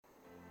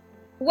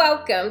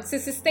Welcome to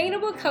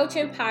Sustainable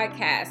Coaching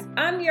Podcast.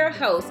 I'm your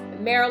host,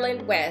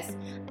 Marilyn West.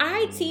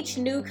 I teach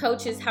new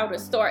coaches how to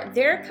start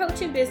their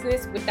coaching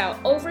business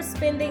without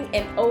overspending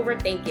and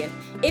overthinking.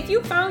 If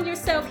you found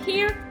yourself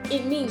here,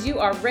 it means you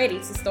are ready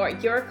to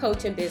start your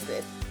coaching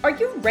business. Are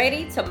you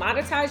ready to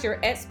monetize your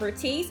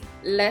expertise?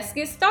 Let's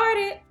get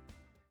started.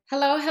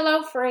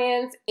 Hello,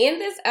 friends. In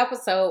this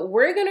episode,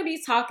 we're going to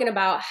be talking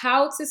about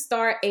how to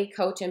start a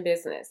coaching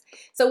business.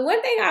 So one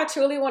thing I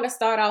truly want to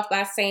start off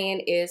by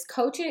saying is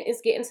coaching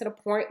is getting to the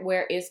point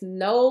where it's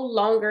no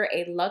longer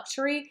a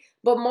luxury,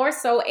 but more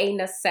so a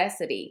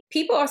necessity.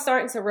 People are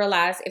starting to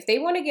realize if they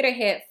want to get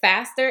ahead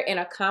faster and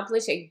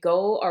accomplish a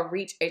goal or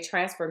reach a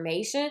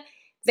transformation,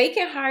 they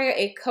can hire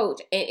a coach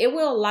and it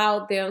will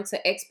allow them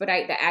to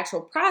expedite the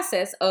actual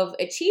process of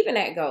achieving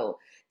that goal.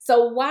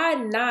 So why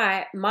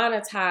not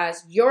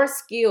monetize your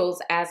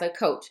skills as a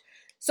coach?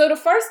 So the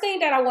first thing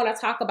that I want to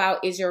talk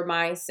about is your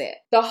mindset.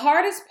 The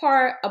hardest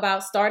part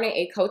about starting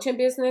a coaching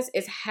business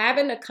is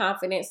having the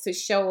confidence to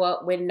show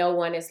up when no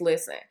one is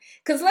listening.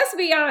 Because let's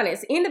be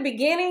honest, in the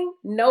beginning,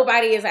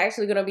 nobody is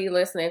actually going to be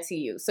listening to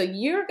you. So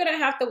you're going to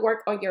have to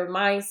work on your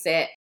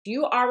mindset.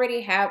 You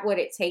already have what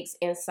it takes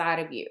inside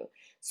of you.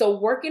 So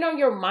working on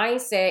your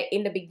mindset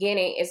in the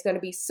beginning is going to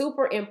be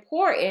super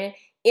important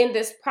in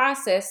this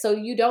process so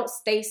you don't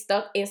stay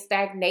stuck in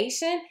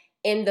stagnation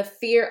and the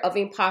fear of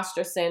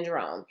imposter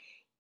syndrome.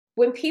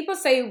 When people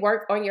say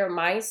work on your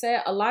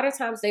mindset, a lot of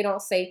times they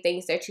don't say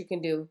things that you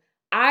can do.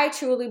 I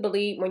truly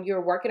believe when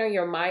you're working on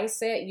your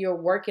mindset, you're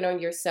working on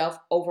yourself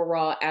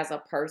overall as a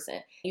person.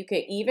 You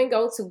can even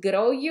go to good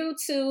old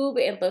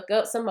YouTube and look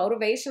up some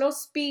motivational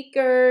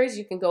speakers.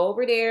 You can go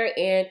over there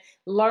and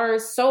learn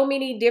so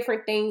many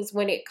different things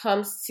when it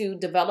comes to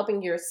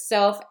developing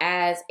yourself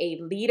as a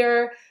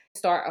leader.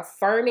 Start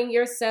affirming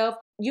yourself.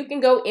 You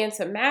can go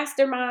into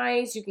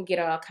masterminds. You can get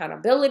an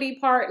accountability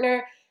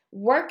partner.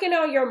 Working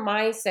on your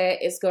mindset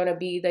is going to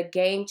be the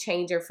game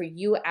changer for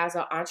you as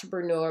an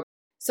entrepreneur.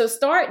 So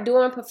start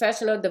doing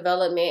professional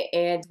development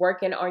and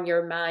working on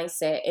your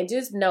mindset. And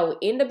just know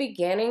in the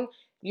beginning,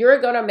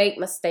 you're going to make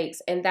mistakes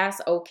and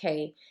that's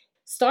okay.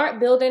 Start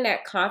building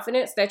that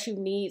confidence that you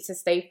need to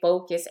stay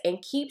focused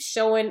and keep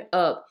showing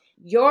up.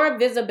 Your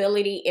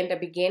visibility in the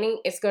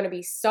beginning is going to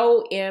be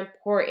so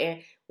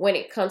important when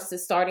it comes to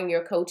starting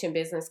your coaching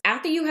business.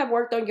 After you have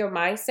worked on your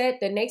mindset,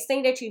 the next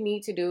thing that you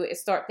need to do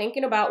is start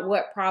thinking about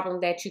what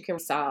problem that you can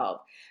solve.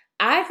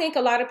 I think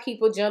a lot of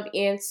people jump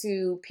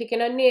into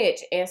picking a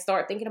niche and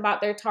start thinking about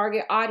their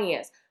target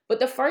audience. But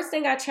the first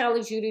thing I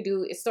challenge you to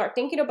do is start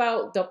thinking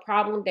about the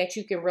problem that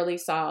you can really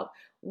solve.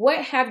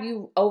 What have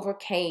you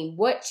overcame?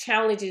 What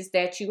challenges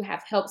that you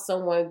have helped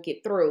someone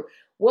get through?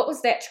 What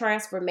was that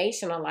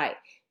transformation like?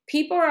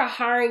 People are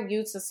hiring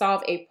you to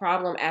solve a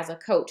problem as a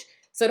coach.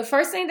 So the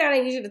first thing that I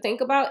need you to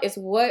think about is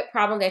what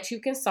problem that you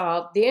can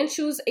solve, then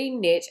choose a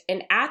niche.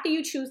 And after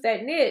you choose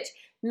that niche,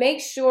 make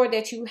sure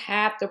that you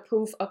have the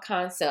proof of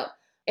concept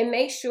and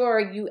make sure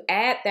you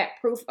add that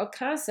proof of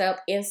concept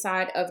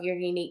inside of your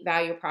unique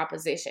value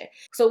proposition.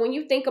 So when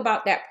you think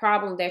about that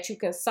problem that you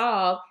can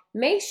solve,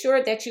 make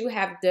sure that you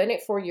have done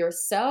it for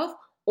yourself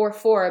or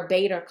for a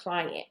beta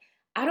client.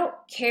 I don't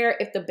care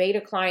if the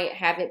beta client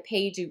haven't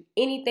paid you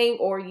anything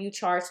or you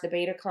charge the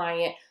beta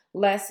client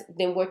less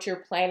than what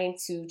you're planning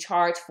to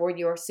charge for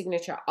your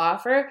signature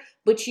offer,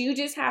 but you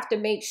just have to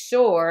make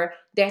sure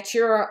that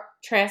your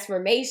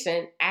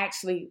transformation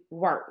actually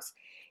works.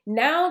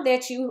 Now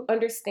that you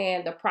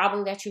understand the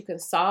problem that you can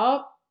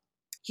solve,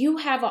 you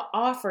have an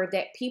offer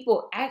that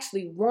people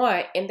actually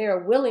want and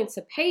they're willing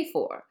to pay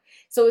for.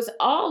 So it's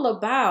all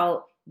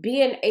about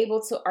being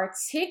able to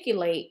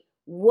articulate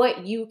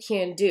what you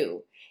can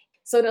do.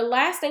 So the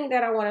last thing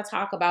that I want to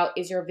talk about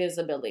is your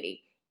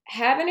visibility.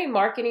 Having a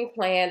marketing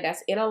plan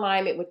that's in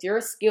alignment with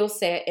your skill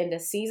set and the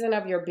season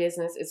of your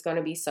business is going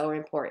to be so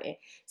important.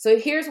 So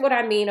here's what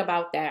I mean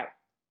about that.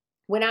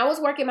 When I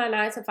was working my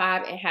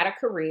 9-to-5 and had a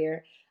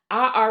career,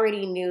 I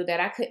already knew that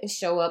I couldn't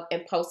show up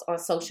and post on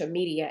social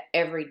media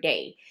every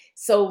day.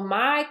 So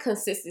my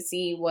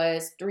consistency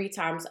was 3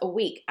 times a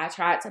week. I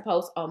tried to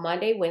post on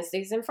Monday,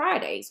 Wednesdays, and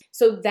Fridays.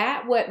 So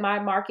that's what my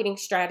marketing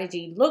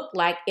strategy looked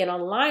like in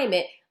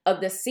alignment of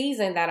the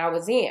season that I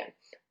was in.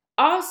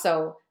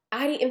 Also,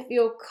 I didn't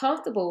feel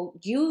comfortable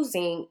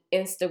using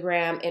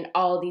Instagram and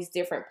all these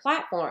different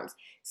platforms.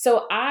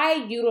 So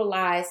I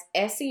utilized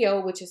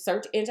SEO, which is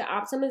search engine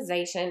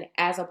optimization,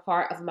 as a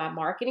part of my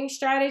marketing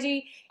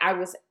strategy. I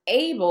was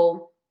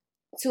able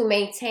to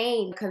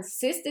maintain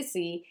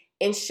consistency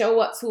and show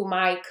up to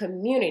my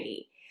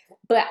community.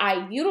 But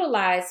I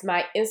utilized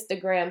my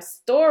Instagram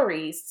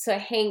stories to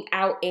hang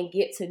out and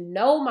get to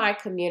know my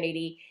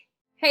community.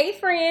 Hey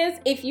friends,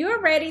 if you're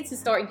ready to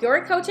start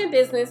your coaching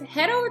business,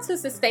 head over to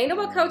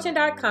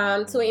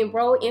sustainablecoaching.com to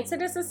enroll into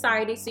the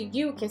society so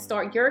you can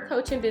start your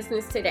coaching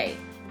business today.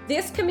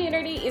 This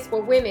community is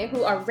for women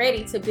who are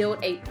ready to build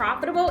a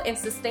profitable and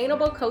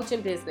sustainable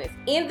coaching business.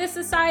 In this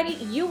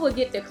society, you will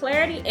get the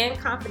clarity and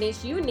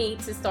confidence you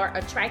need to start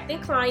attracting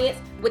clients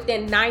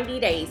within 90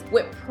 days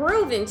with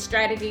proven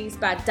strategies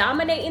by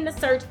dominating the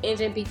search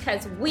engine,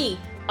 because we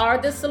are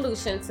the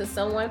solution to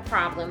someone's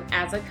problem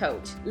as a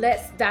coach.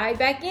 Let's dive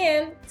back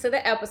in to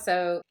the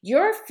episode.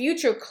 Your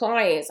future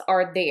clients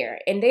are there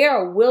and they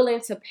are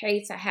willing to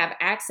pay to have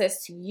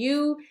access to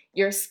you,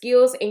 your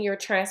skills, and your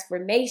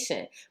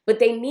transformation, but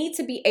they need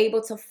to be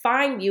able to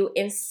find you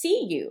and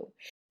see you.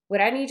 What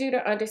I need you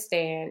to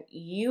understand,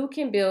 you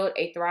can build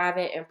a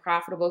thriving and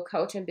profitable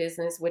coaching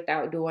business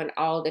without doing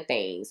all the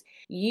things.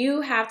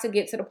 You have to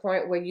get to the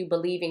point where you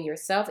believe in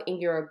yourself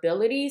and your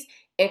abilities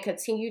and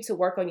continue to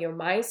work on your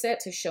mindset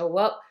to show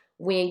up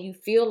when you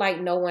feel like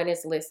no one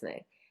is listening.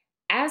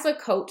 As a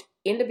coach,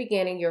 in the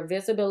beginning, your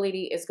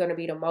visibility is going to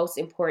be the most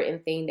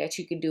important thing that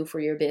you can do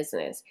for your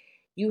business.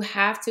 You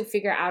have to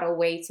figure out a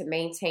way to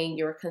maintain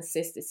your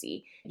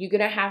consistency. You're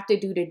going to have to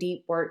do the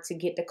deep work to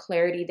get the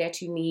clarity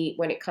that you need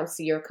when it comes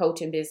to your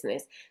coaching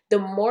business. The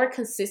more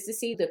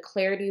consistency, the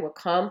clarity will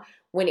come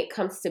when it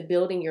comes to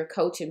building your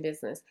coaching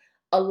business.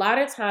 A lot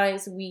of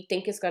times we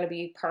think it's going to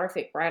be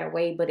perfect right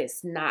away, but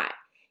it's not.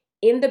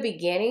 In the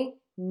beginning,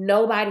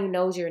 nobody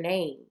knows your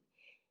name.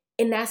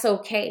 And that's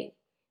okay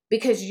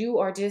because you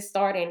are just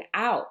starting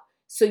out.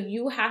 So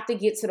you have to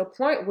get to the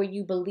point where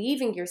you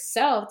believe in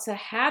yourself to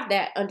have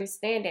that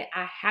understanding.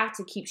 I have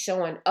to keep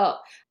showing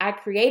up. I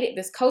created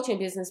this coaching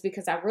business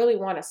because I really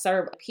want to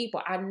serve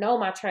people. I know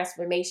my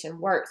transformation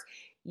works.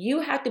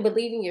 You have to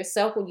believe in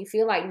yourself when you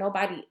feel like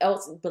nobody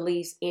else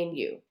believes in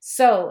you.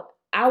 So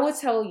I will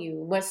tell you,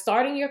 when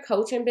starting your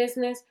coaching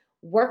business,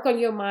 work on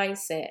your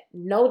mindset,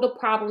 know the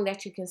problem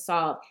that you can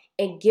solve,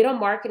 and get a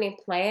marketing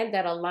plan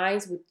that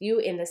aligns with you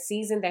in the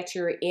season that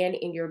you're in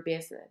your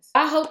business.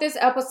 I hope this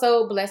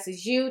episode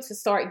blesses you to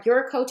start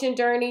your coaching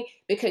journey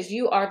because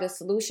you are the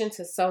solution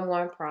to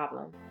someone's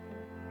problem.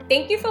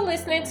 Thank you for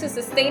listening to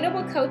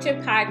Sustainable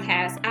Coaching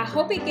Podcast. I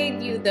hope it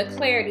gave you the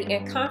clarity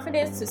and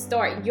confidence to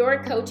start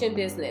your coaching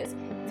business.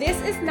 This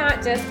is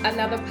not just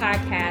another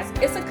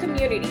podcast, it's a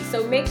community.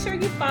 So make sure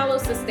you follow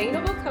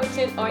Sustainable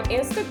Coaching on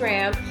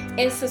Instagram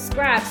and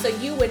subscribe so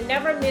you would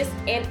never miss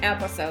an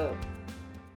episode.